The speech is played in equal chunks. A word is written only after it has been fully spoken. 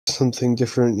something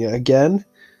different yet again.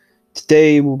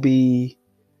 Today will be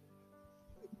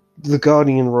the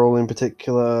Guardian role in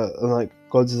particular, and like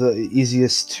gods are the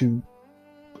easiest to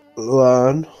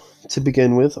learn to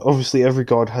begin with. Obviously, every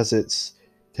god has its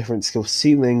different skill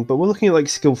ceiling, but we're looking at like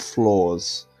skill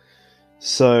floors.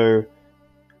 So,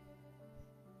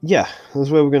 yeah, that's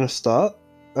where we're going to start.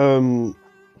 We're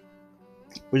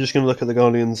just going to look at the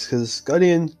Guardians because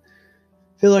Guardian,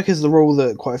 I feel like, is the role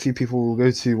that quite a few people will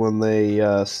go to when they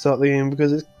start the game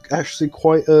because it's actually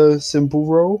quite a simple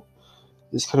role.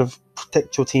 It's kind of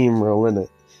protect your team role, isn't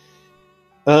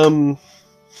it?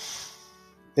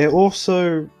 It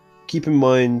also, keep in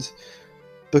mind,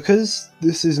 because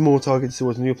this is more targeted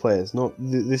towards new players,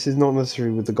 this is not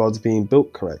necessarily with the gods being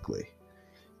built correctly.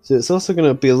 So it's also going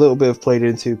to be a little bit of played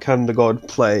into, can the god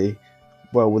play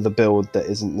well with a build that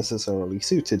isn't necessarily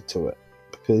suited to it?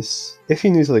 Because if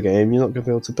you're new to the game, you're not going to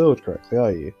be able to build correctly,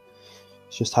 are you?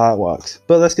 It's just how it works.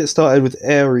 But let's get started with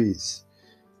Ares.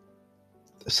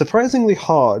 Surprisingly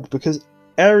hard, because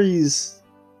Ares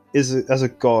is, as a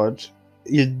god,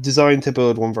 you're designed to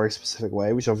build one very specific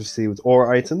way, which obviously with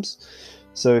aura items.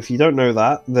 So if you don't know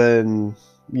that, then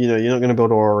you're not going to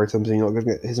build aura items and you're not going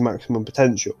to get his maximum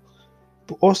potential.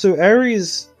 But also,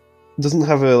 Ares doesn't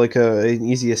have an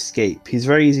easy escape. He's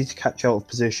very easy to catch out of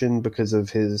position because of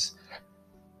his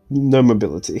no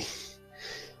mobility.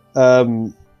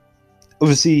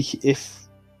 Obviously, if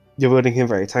you're building him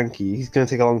very tanky, he's going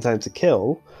to take a long time to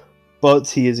kill, but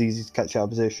he is easy to catch out of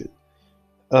position.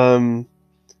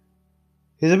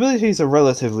 His abilities are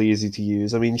relatively easy to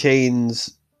use. I mean,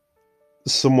 Chains,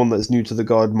 someone that's new to the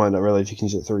god might not realize you can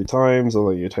use it 3 times,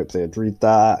 although you'd hope they'd read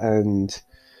that, and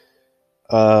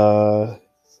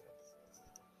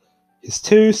his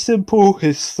 2 is simple,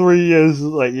 his 3 is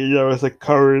as a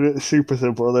current, it's super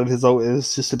simple, and then his ult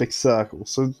is just a big circle.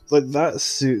 So that's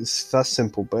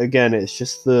simple, but again, it's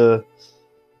just the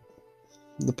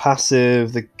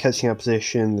passive, the catching up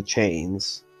position, the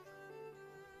chains.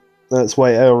 That's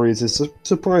why Ares is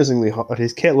surprisingly hard.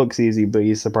 His kit looks easy, but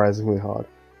he's surprisingly hard.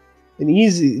 An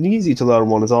easy to learn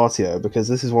one is RTO, because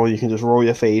this is one you can just roll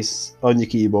your face on your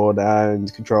keyboard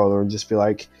and controller and just be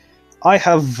like, I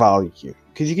have value.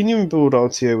 Because you can even build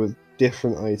RTO with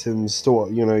different items.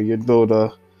 You'd build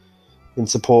her in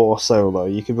support or solo.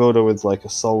 You could build her with like a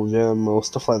soul gem or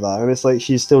stuff like that, and it's like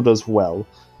she still does well.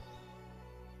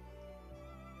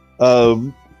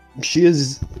 She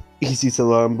is easy to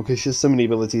learn because she has so many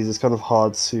abilities. It's kind of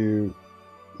hard to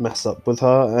mess up with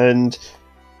her, and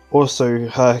also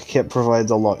her kit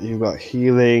provides a lot. You've got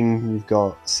healing, you've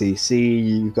got CC,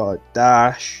 you've got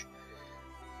dash,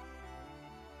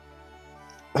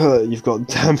 you've got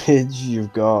damage,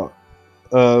 you've got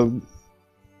more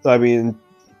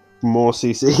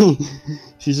CC.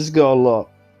 She's just got a lot.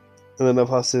 And then her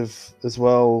passive as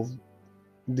well,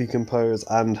 Decompose,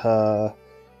 and her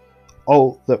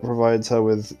ult that provides her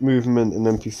with movement and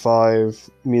MP5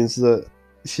 means that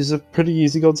she's a pretty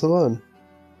easy god to learn.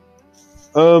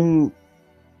 I'm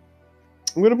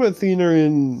gonna put Athena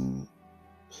in.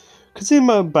 Considering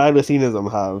how bad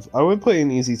Athenism have, I would put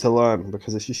in easy to learn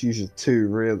because it's just usually 2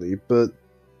 really. But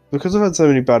because I've had so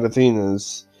many bad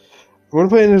Athenas, I'm gonna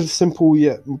put in a simple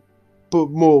yet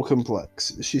but more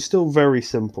complex. She's still very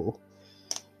simple,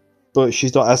 but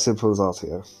she's not as simple as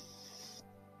Artia.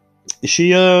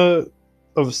 She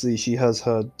obviously she has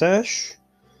her dash.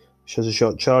 She has a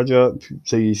short charge up,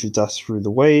 so you should dash through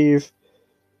the wave.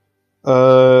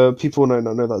 People might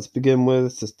not know that to begin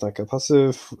with, just like a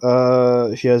passive.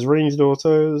 She has ranged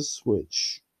autos,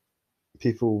 which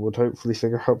people would hopefully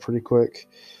figure out pretty quick.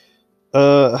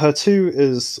 Her 2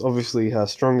 is obviously her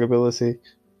strong ability.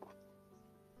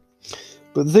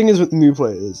 But the thing is with new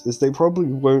players, is they probably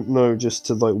won't know just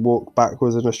to walk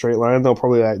backwards in a straight line. They'll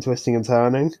probably like twisting and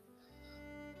turning.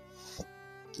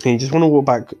 And you just want to walk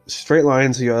back straight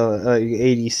line so your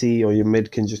ADC or your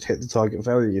mid can just hit the target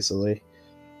very easily.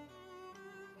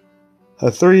 Her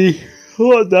 3, a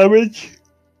lot of damage.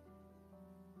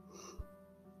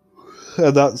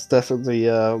 And that's definitely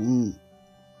an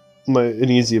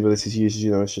easy ability to use.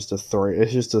 It's just a 3.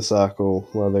 It's just a circle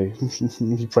where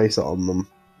you place it on them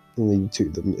and then you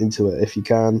toot them into it if you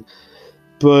can.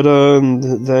 But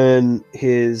then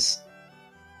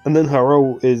her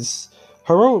ult is.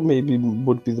 Her ult maybe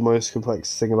would be the most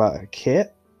complex thing about her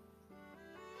kit.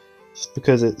 Just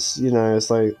because it's, it's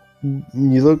like,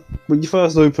 you look, when you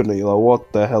first open it, you're like,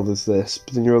 what the hell is this?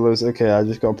 But then you realize, okay, I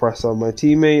just gotta press on my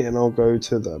teammate and I'll go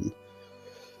to them.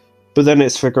 But then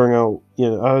it's figuring out,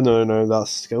 oh no,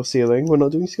 that's skill ceiling. We're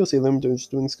not doing skill ceiling, we're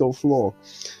just doing skill floor.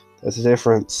 There's a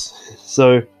difference.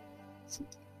 So,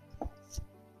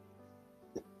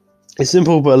 it's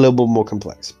simple but a little bit more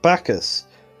complex. Bacchus.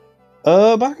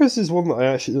 Bacchus is one that I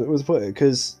actually was put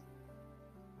because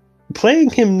playing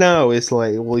him now is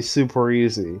like, well, he's super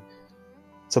easy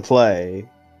to play,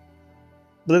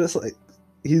 but then it's like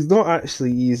he's not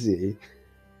actually easy.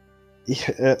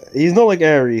 He's not like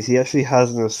Ares. He actually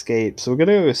has an escape, so we're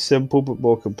gonna go simple but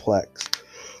more complex.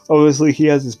 Obviously, he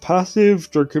has his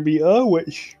passive Dracometer,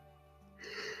 which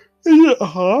isn't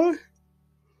hard.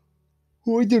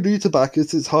 What you do to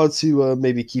Bacchus, it's hard to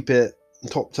maybe keep it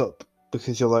topped up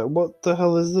because you're like, what the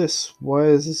hell is this? Why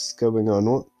is this going on?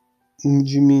 What do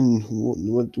you mean?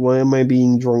 Why am I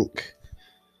being drunk?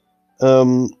 I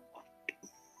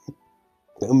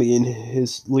mean,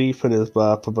 his leap and his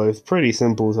burp are both pretty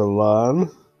simple to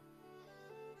learn.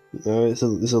 You know, it's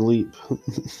a leap,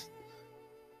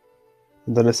 and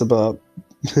then it's a burp.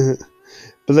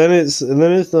 But then it's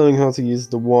learning how to use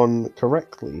the one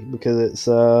correctly because it's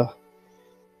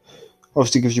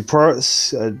obviously gives you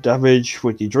parts damage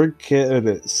when you drink it, and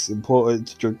it's important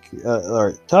to drink at the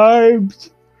right times.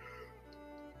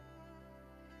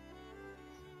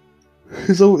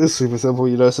 His ult is super simple,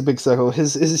 you know, it's a big circle.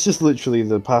 It's just literally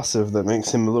the passive that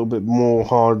makes him a little bit more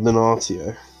hard than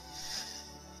Artio.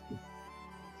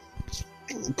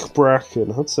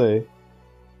 Bracken, I'd say.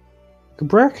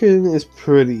 Bracken is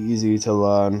pretty easy to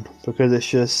learn because it's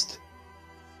just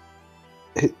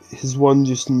his one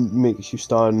just makes you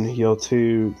stun, heal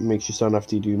 2 makes you stun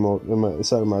after you do a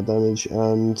certain amount of damage,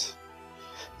 and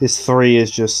his 3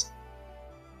 is just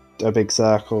a big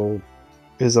circle.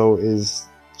 His ult is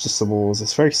just some walls.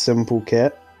 It's a very simple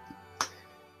kit.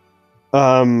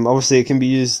 Obviously it can be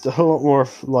used a lot more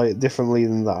like differently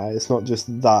than that. It's not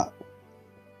just that,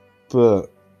 but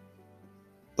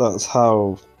that's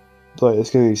how like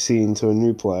it's going to be seen to a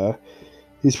new player.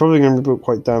 He's probably going to be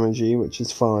quite damagey, which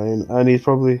is fine, and he's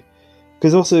probably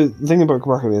because also the thing about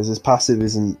Kraken is his passive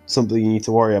isn't something you need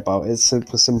to worry about. It's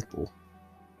super simple.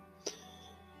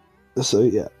 So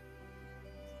yeah,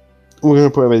 we're going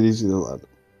to put him at easy to learn.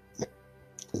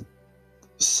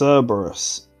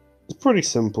 Cerberus. It's pretty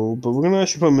simple, but we're going to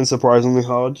actually put him in surprisingly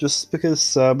hard just because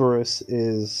Cerberus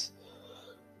is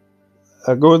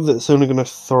a god that's only going to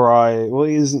thrive. Well,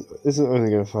 he isn't only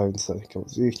going to thrive in certain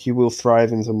comps. He will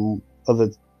thrive in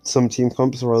some team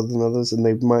comps rather than others, and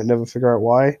they might never figure out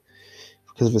why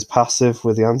because of his passive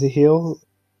with the anti-heal.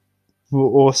 But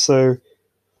also,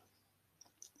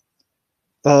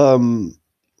 obviously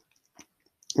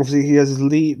he has his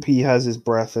leap, he has his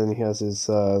breath, and he has his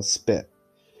spit.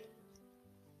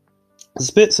 The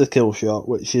spit's a kill shot,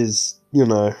 which is, you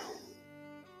know,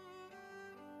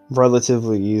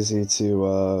 relatively easy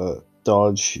to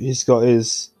dodge. He's got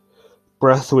his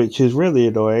breath, which is really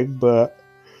annoying, but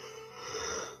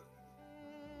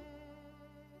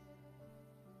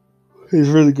he's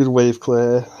really good wave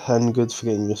clear and good for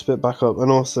getting your spit back up.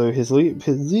 And also his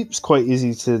leap's quite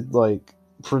easy to like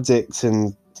predict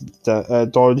and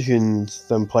dodge and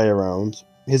then play around.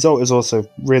 His ult is also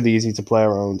really easy to play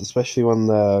around, especially when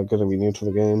they're going to be new to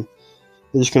the game.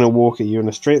 They're just going to walk at you in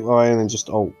a straight line and just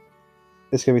ult.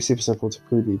 It's going to be super simple to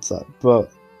pre-beat that,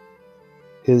 but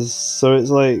so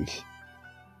it's like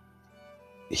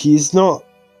he's not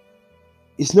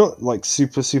like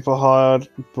super hard,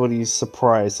 but he's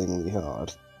surprisingly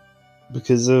hard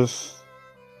because of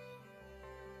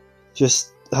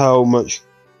just how much,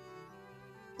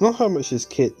 not how much his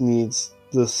kit needs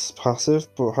this passive,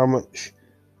 but how much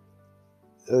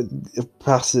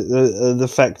passive the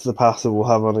effect the passive will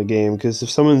have on a game. Because if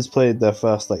someone's played their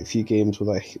first like few games with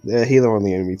a healer on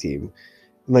the enemy team,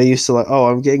 and they're used to like, oh,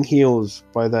 I'm getting heals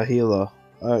by their healer,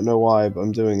 I don't know why, but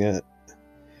I'm doing it,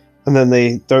 and then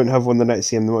they don't have one the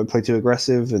next game, they might play too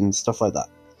aggressive and stuff like that.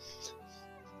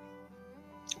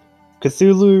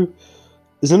 Cthulhu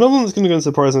is another one that's going to go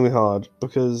surprisingly hard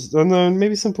because, I know,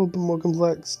 maybe simple but more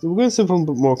complex. We're going simple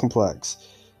but more complex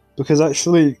because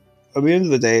actually, at the end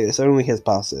of the day, it's only his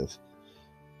passive.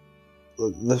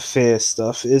 The fear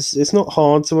stuff it's not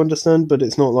hard to understand, but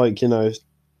it's not like, you know,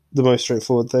 the most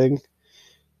straightforward thing.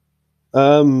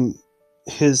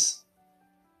 His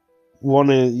one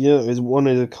is, you know, his one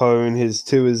is a cone. His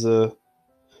 2 is a.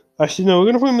 Actually, no, we're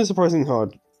going to put him in surprisingly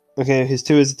hard. Okay, his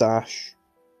 2 is dash.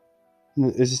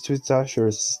 Is his 2 his dash or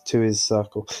is his 2 his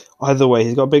circle? Either way,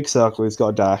 he's got a big circle, he's got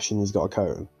a dash, and he's got a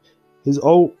cone. His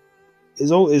ult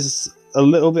is a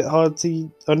little bit hard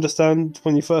to understand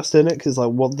when you first in it, because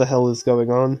like, what the hell is going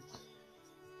on?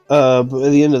 But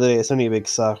at the end of the day, it's only a big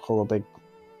circle, a big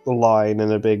line,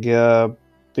 and a big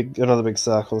another big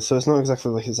circle. So it's not exactly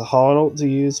like it's a hard ult to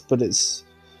use, but it's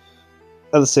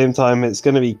at the same time it's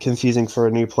going to be confusing for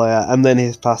a new player. And then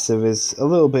his passive is a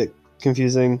little bit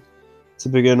confusing to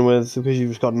begin with because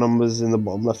you've just got numbers in the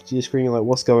bottom left of your screen. You're like,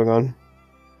 what's going on?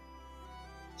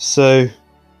 So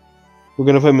we're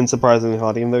going to put him in surprisingly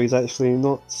hard, even though he's actually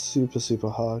not super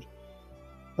hard.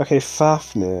 Okay,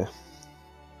 Fafnir.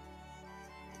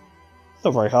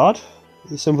 Not very hard.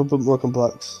 It's simple but more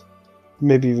complex.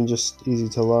 Maybe even just easy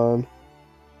to learn.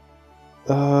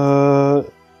 Yeah,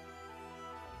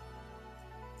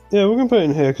 we're going to put it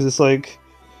in here because it's like,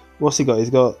 what's he got? He's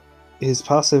got his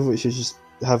passive, which is just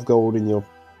have gold in your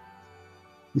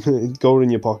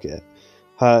pocket.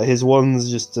 His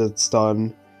one's just a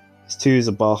stun. His two's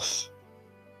a buff.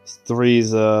 His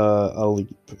three's a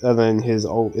leap, and then his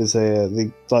ult is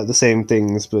like the same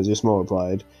things but just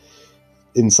multiplied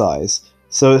in size.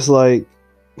 So it's like,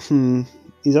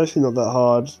 he's actually not that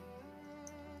hard.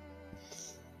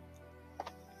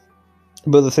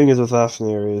 But the thing is with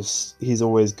Fafnir is he's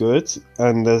always good,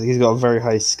 and he's got a very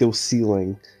high skill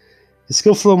ceiling. His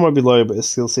skill floor might be low, but his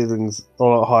skill ceiling's a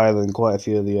lot higher than quite a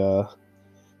few of the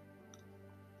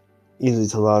easy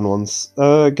to learn ones.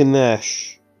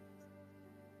 Ganesh.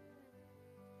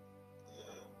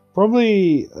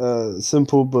 Probably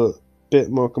simple but a bit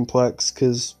more complex,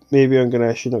 because maybe on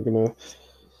Ganesh you're not going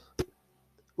to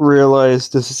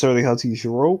realize necessarily how to use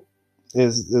your ult,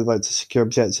 is like to secure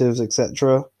objectives,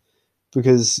 etc.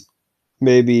 Because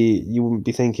maybe you wouldn't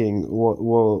be thinking,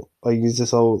 well, I use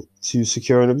this ult to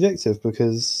secure an objective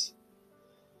because,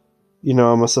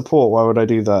 I'm a support, why would I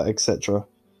do that, etc.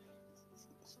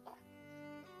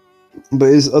 But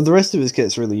the rest of his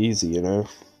kit's really easy,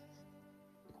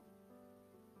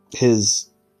 He's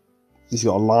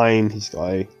got a line, he's got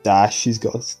a dash, he's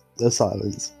got a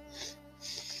silence.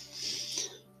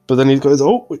 But then he's got his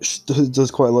ult, which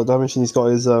does quite a lot of damage, and he's got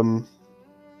his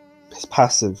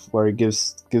passive, where he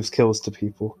gives kills to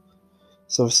people.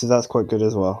 So obviously that's quite good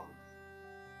as well.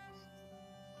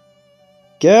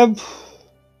 Geb,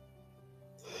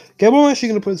 I'm actually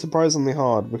going to put surprisingly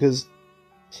hard, because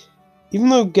even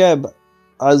though Geb,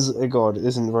 as a god,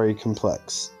 isn't very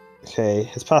complex, okay,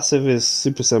 his passive is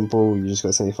super simple, you just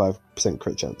got 75%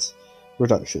 crit chance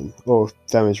reduction, or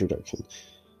damage reduction.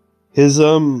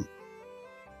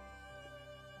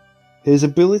 His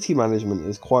ability management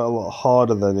is quite a lot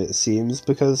harder than it seems,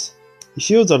 because your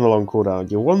shield's on a long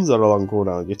cooldown, your one's on a long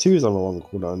cooldown, your two's on a long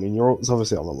cooldown, and your ult's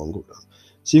obviously on a long cooldown.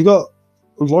 So you've got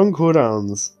long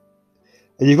cooldowns,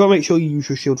 and you've got to make sure you use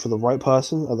your shield for the right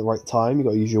person at the right time. You've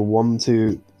got to use your one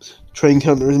to try and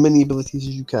counter as many abilities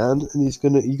as you can, and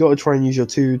you got to try and use your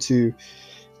two to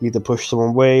either push someone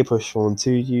away, push someone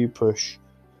to you, push,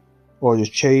 or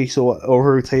just chase, or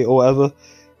rotate, or whatever.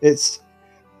 It's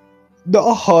not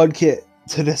a hard kit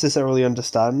to necessarily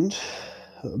understand,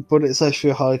 but it's actually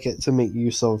a hard kit to make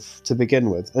use of to begin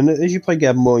with. And as you play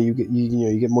Geb more, you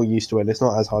get more used to it. And it's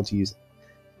not as hard to use.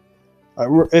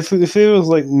 If it was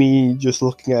like me just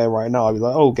looking at it right now, I'd be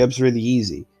like, "Oh, Geb's really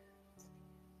easy."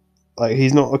 Like,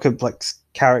 he's not a complex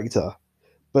character.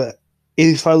 But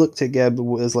if I looked at Geb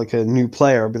as like a new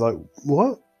player, I'd be like,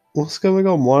 "What? What's going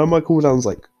on? Why are my cooldowns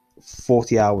like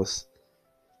 40 hours?"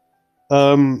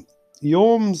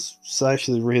 Yorm's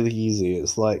actually really easy.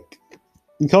 It's like,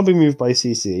 you can't be moved by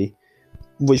CC,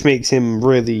 which makes him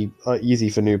really easy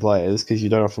for new players, because you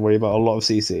don't have to worry about a lot of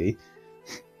CC.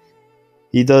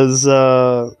 He does,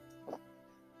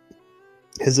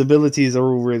 his abilities are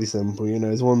all really simple,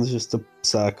 his one's just a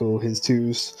circle, his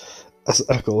two's a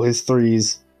circle, his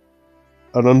three's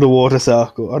an underground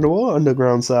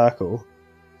circle.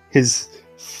 His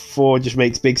four just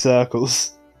makes big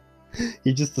circles.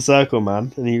 He's just the circle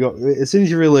man, and as soon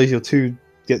as you realise your two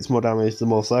gets more damage the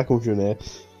more circles you're near,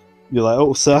 you're like,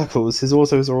 oh, circles. His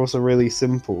autos are also really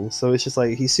simple, so it's just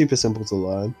like, he's super simple to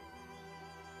learn.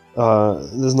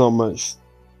 There's not much,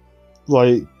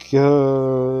 like,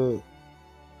 not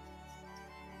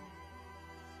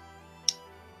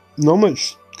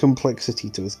much complexity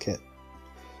to his kit.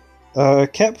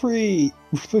 Khepri,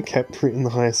 we put Khepri in the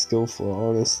highest skill floor,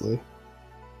 honestly.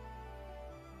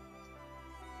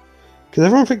 Because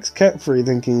everyone picks Khepri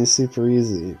thinking he's super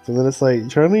easy, but then it's like,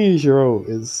 trying to use your ult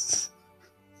is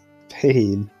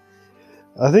pain.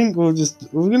 I think we're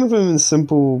gonna put him in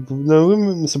simple. No, we're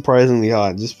gonna put him surprisingly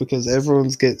hard, just because everyone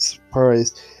gets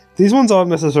surprised. These ones aren't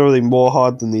necessarily more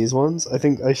hard than these ones. I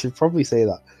think I should probably say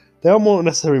that. They are not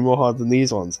necessarily more hard than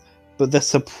these ones, but they're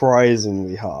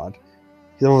surprisingly hard.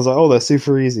 Everyone's like, oh, they're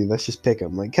super easy, let's just pick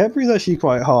them. Like, Khepri's actually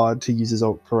quite hard to use his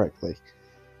ult correctly.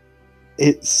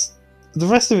 It's the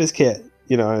rest of his kit,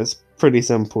 it's pretty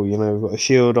simple. We've got a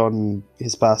shield on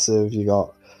his passive, you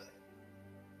got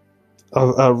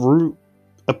a root,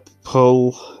 a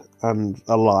pull, and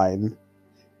a line.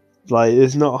 Like,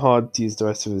 it's not hard to use the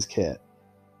rest of his kit,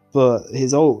 but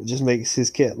his ult just makes his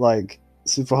kit like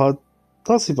super hard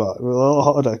Not super hard, a little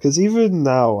harder, because even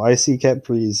now I see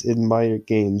Kepris in my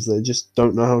games that just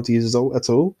don't know how to use his ult at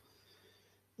all.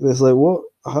 And it's like, what?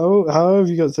 How have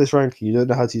you got to this ranking? You don't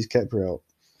know how to use Kepri ult.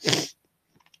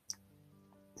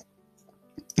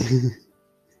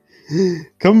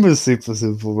 Cumber's super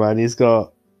simple, man. He's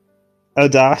got a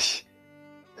dash,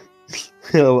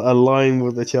 a line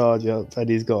with a charge up, and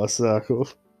he's got a circle,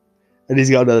 and he's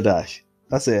got another dash.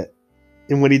 That's it.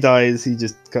 And when he dies, he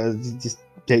just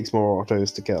takes more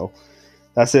autos to kill.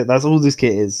 That's it. That's all this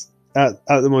kit is at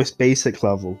the most basic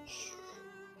level.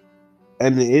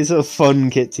 And it is a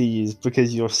fun kit to use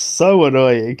because you're so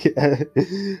annoying.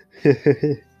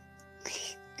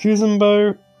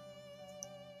 Kuzumbo.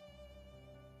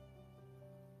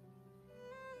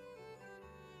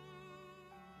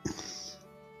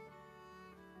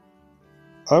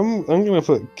 I'm gonna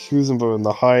put Kuzumbo in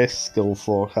the highest skill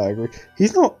 4 category.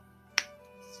 He's not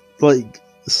like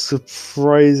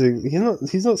surprising.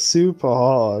 He's not super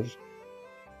hard.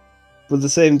 But at the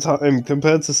same time,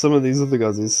 compared to some of these other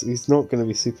guys, he's not going to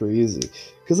be super easy.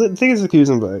 Because the thing is with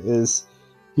Kuzumbo is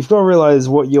you've got to realize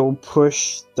what your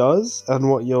push does and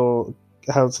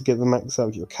how to get the max out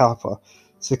of your Kappa.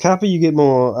 So Kappa, you get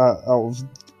more out of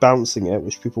bouncing it,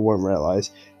 which people won't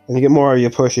realize, and you get more out of your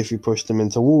push if you push them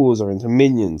into walls or into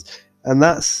minions. And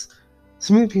that's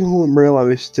something people won't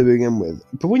realize to begin with.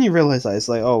 But when you realize that, it's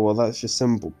like, oh well, that's just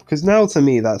simple. Because now to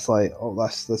me, that's like, oh,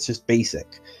 that's just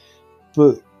basic.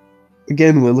 But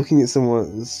again, we're looking at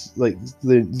someone like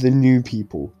the new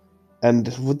people,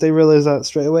 and would they realize that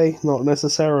straight away? Not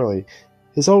necessarily.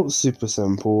 His ult's super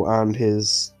simple, and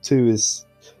his 2 is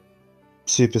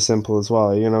super simple as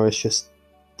well. You know, it's just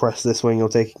press this when you're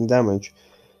taking damage,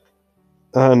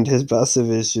 and his passive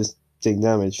is just take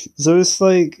damage. So it's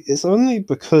like it's only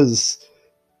because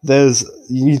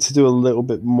you need to do a little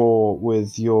bit more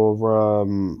with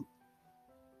your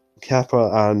Kappa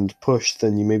and push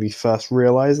than you maybe first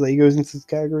realize that he goes into the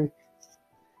category.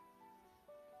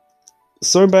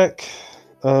 Sobek,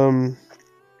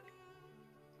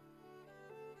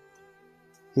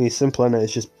 he's simple and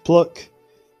it's just pluck,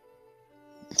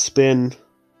 spin,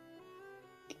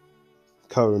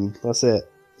 cone. That's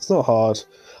it. It's not hard.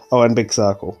 Oh, and big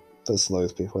circle. That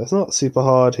slows people. It's not super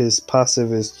hard. His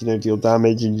passive is, deal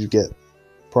damage and you get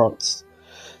procs.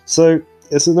 So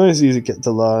it's a nice easy kit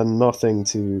to learn. Nothing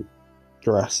too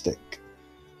drastic.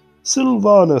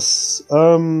 Sylvanas.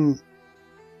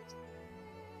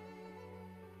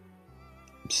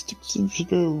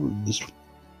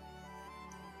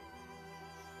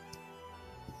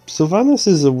 Sylvanas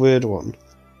is a weird one.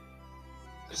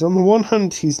 Because on the one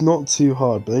hand, he's not too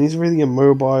hard, but then he's really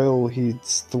immobile.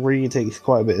 He's 3, takes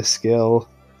quite a bit of skill.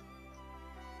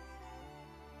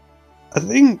 I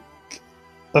think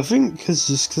because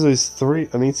he's 3,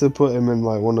 I need to put him in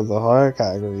like one of the higher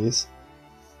categories.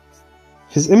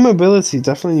 His immobility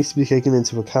definitely needs to be taken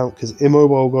into account, because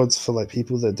immobile gods for like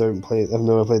people that have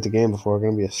never played the game before are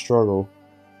going to be a struggle.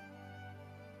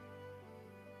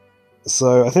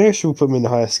 So I think I should put him in the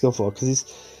highest skill floor, because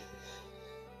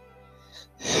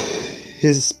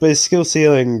his skill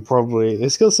ceiling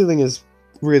is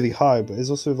really high, but it's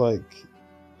also like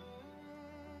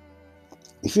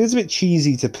it feels a bit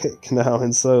cheesy to pick now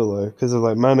in solo because of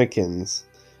like mannequins,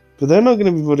 but they're not going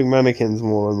to be putting mannequins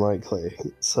more than likely.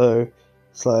 So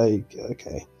it's like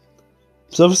okay.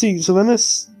 So obviously,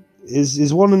 Sylvanas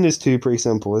is 1 and his 2 pretty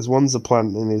simple. His 1's a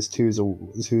plant and his 2's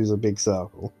a big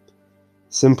circle.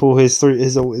 Simple. His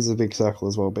ult is a big circle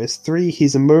as well. But his 3,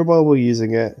 he's immobile while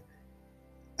using it,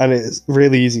 and it's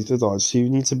really easy to dodge. So you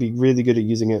need to be really good at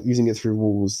using it through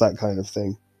walls, that kind of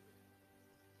thing.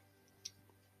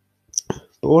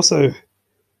 But also,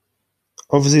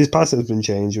 obviously his passive has been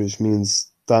changed, which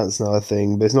means that's not a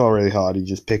thing. But it's not really hard. You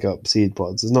just pick up seed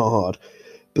pods. It's not hard.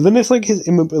 But then it's like his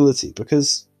immobility,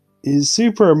 because he's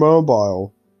super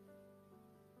immobile.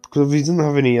 Because he doesn't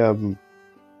have any movement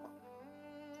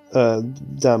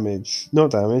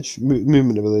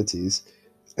abilities,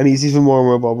 and he's even more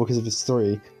immobile because of his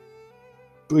 3.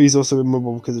 But he's also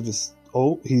immobile because of his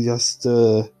ult. He has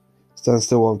to stand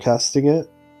still while casting it.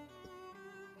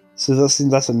 So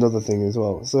that's another thing as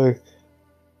well. So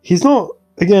he's not.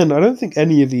 Again, I don't think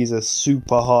any of these are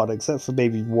super hard, except for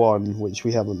maybe 1, which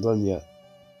we haven't done yet.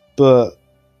 But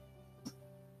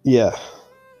yeah,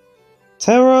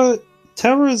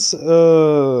 Terra's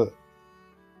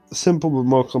simple but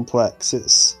more complex.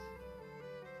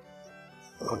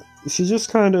 She's just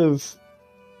kind of.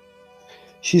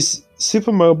 She's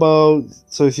super mobile,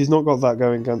 so she's not got that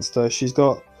going against her. She's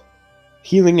got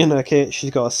healing in her kit,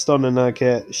 she's got a stun in her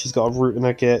kit, she's got a root in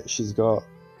her kit, she's got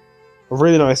A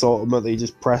really nice ultimate that you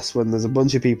just press when there's a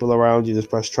bunch of people around. You just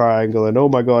press triangle, and oh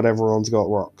my god, everyone's got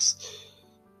rocks.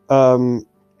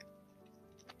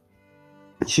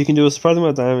 She can do a surprising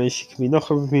amount of damage. She can be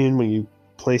knockoff immune when you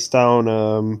place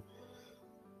down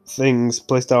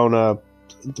place down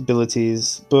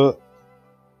abilities, but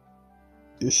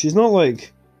she's not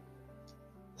like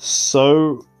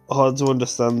so hard to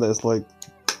understand that it's like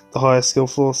the highest skill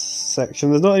floor section.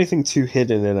 There's not anything too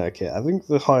hidden in her kit. I think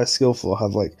the highest skill floor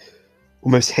have like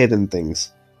almost hidden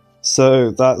things, so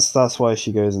that's why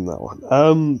she goes in that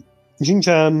one.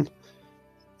 Jing-Chan,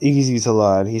 easy to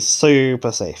learn. He's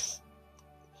super safe.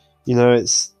 You know,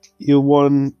 it's your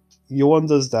one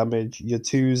does damage, your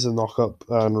 2's a knock up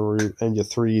and root, and your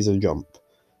 3's a jump,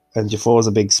 and your 4's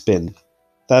a big spin.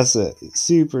 That's it. It's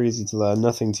super easy to learn,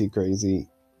 nothing too crazy,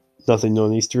 nothing more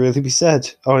needs to really be said.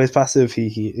 Oh, and his passive he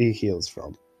heals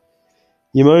from.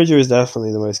 Yamoja is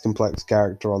definitely the most complex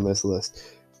character on this list,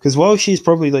 because while she's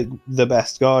probably like the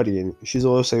best Guardian, she's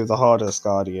also the hardest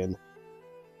Guardian,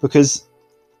 because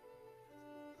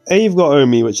you've got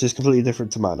Omi, which is completely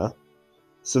different to Mana.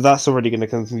 So that's already going to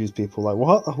confuse people. Like,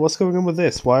 what? What's going on with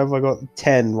this? Why have I got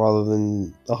 10 rather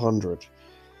than 100?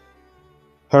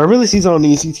 Her abilities aren't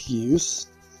easy to use.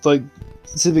 Like,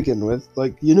 to begin with.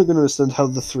 Like, you're not going to understand how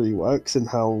the 3 works and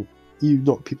how you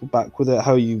knock people back with it,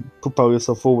 how you propel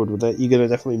yourself forward with it. You're going to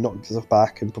definitely knock yourself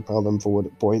back and propel them forward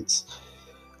at points.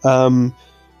 You're not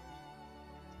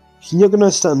going to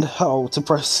understand how to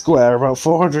press square about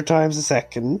 400 times a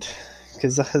second,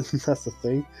 because that's the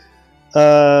thing.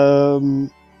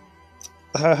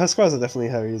 Her squares are definitely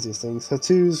her easiest things. Her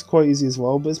 2's quite easy as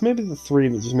well, but it's maybe the 3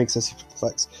 that just makes her super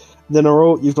complex. Then her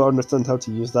ult, you've got to understand how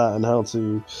to use that and how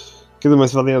to get the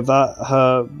most value of that.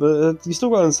 But you still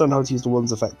got to understand how to use the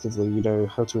ones effectively. You know,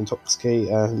 how to intoxicate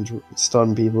and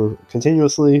stun people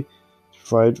continuously, to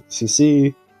provide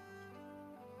CC.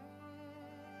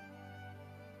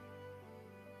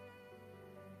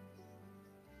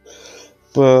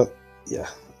 But yeah,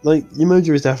 like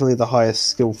Yamoja is definitely the highest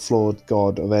skill floored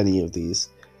god of any of these.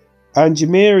 And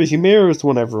Ymir is the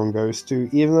one everyone goes to,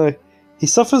 even though he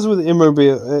suffers with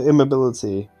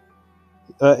immobility.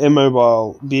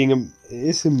 Immobile,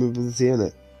 it's immobility in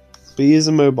it. But he is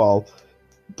immobile.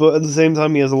 But at the same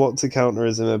time, he has a lot to counter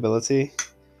his immobility.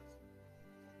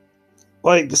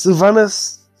 Like,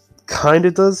 Sylvanas kind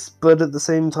of does, but at the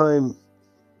same time,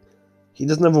 he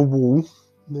doesn't have a wall.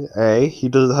 He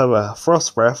doesn't have a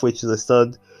frost breath, which is a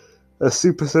stud. A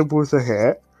super simple to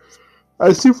hit.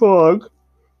 And super long.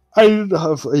 I didn't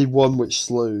have a one which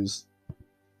slows.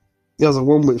 He has a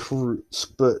one which roots,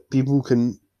 but people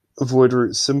can avoid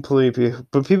roots simply,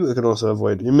 but people can also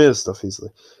avoid Ymir stuff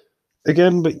easily.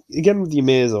 Again with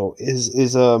Ymir's ult is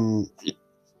he's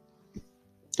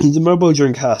immobile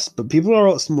during cast, but people are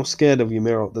a lot more scared of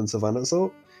Ymir ult than Sylvanas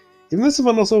ult. Even though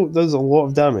Sylvanas ult does a lot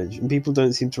of damage, and people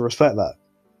don't seem to respect that.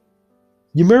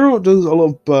 Ymir ult does a lot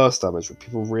of burst damage, which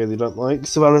people really don't like.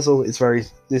 Sylvanas ult is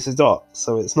this is dot,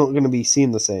 so it's not going to be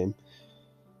seen the same.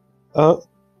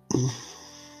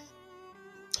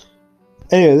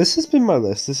 Anyway, this has been my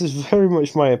list. This is very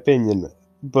much my opinion,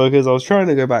 because I was trying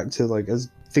to go back to like as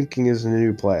thinking as a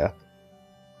new player.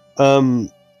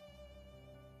 And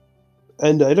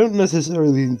I don't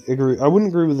necessarily agree. I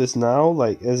wouldn't agree with this now,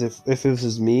 like as if this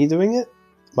was me doing it,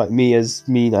 like me as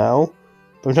me now.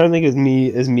 But I'm trying to think of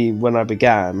me as me when I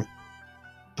began,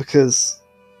 because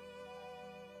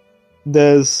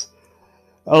there's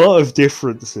a lot of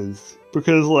differences.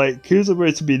 Because like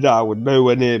Kuzama to me now would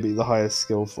nowhere near be the highest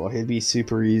skill for. He'd be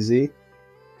super easy,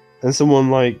 and someone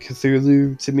like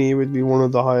Cthulhu to me would be one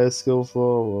of the highest skill for,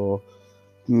 or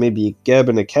maybe Geb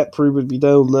and a Kepri would be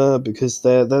down there because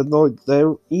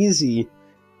they're easy,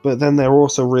 but then they're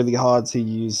also really hard to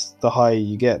use the higher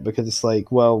you get, because it's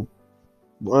like, well,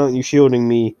 why aren't you shielding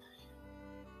me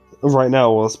right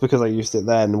now? Well, it's because I used it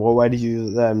then. Well, why did you use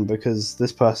it then? Because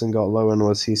this person got low and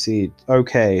was CC'd.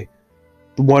 Okay,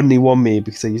 but why didn't he want me?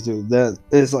 Because I used it then.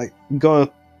 It's like, you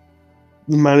gotta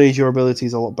manage your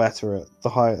abilities a lot better at the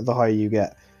higher you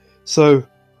get. So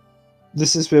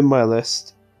this has been my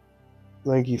list.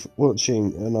 Thank you for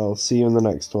watching, and I'll see you in the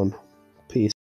next one. Peace.